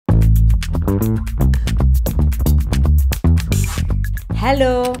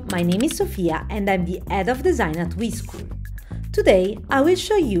Hello, my name is Sofia and I'm the head of design at WeSchool. Today, I will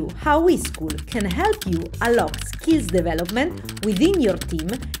show you how WeSchool can help you unlock skills development within your team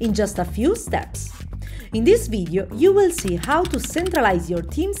in just a few steps. In this video, you will see how to centralize your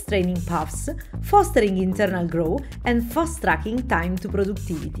team's training paths, fostering internal growth and fast-tracking time to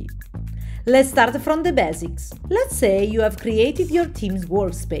productivity. Let's start from the basics. Let's say you have created your team's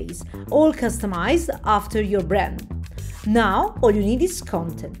workspace, all customized after your brand. Now, all you need is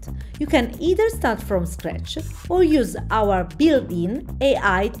content. You can either start from scratch or use our built-in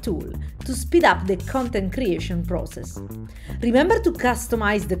AI tool to speed up the content creation process. Remember to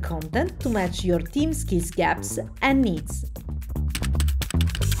customize the content to match your team's skills gaps and needs.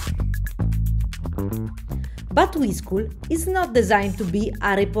 But WeSchool is not designed to be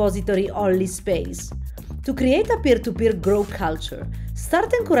a repository-only space. To create a peer-to-peer growth culture,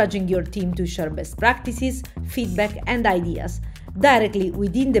 start encouraging your team to share best practices, feedback and ideas directly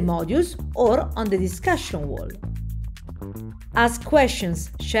within the modules or on the discussion wall. Ask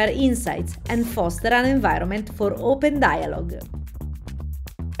questions, share insights and foster an environment for open dialogue.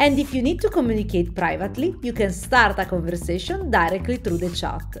 And if you need to communicate privately, you can start a conversation directly through the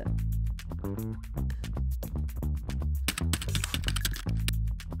chat.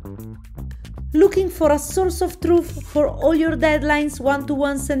 Looking for a source of truth for all your deadlines,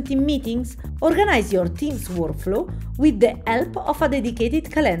 one-to-ones and team meetings? Organize your team's workflow with the help of a dedicated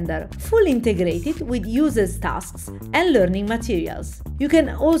calendar, fully integrated with users' tasks and learning materials. You can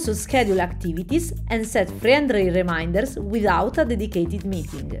also schedule activities and set friendly reminders without a dedicated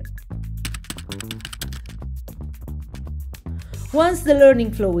meeting. Once the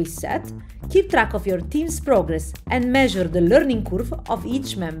learning flow is set, keep track of your team's progress and measure the learning curve of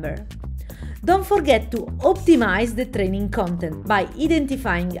each member. Don't forget to optimize the training content by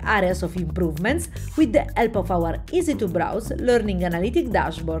identifying areas of improvements with the help of our easy-to-browse learning analytic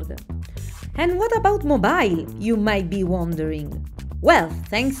dashboard. And what about mobile, you might be wondering? Well,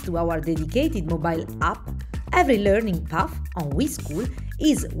 thanks to our dedicated mobile app, every learning path on WeSchool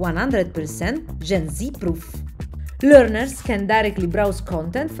is 100% Gen Z proof. Learners can directly browse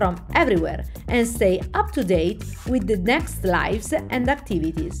content from everywhere and stay up to date with the next lives and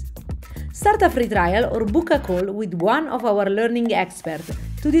activities. Start a free trial or book a call with one of our learning experts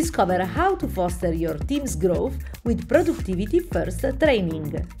to discover how to foster your team's growth with productivity-first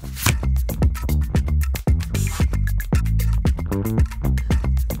training.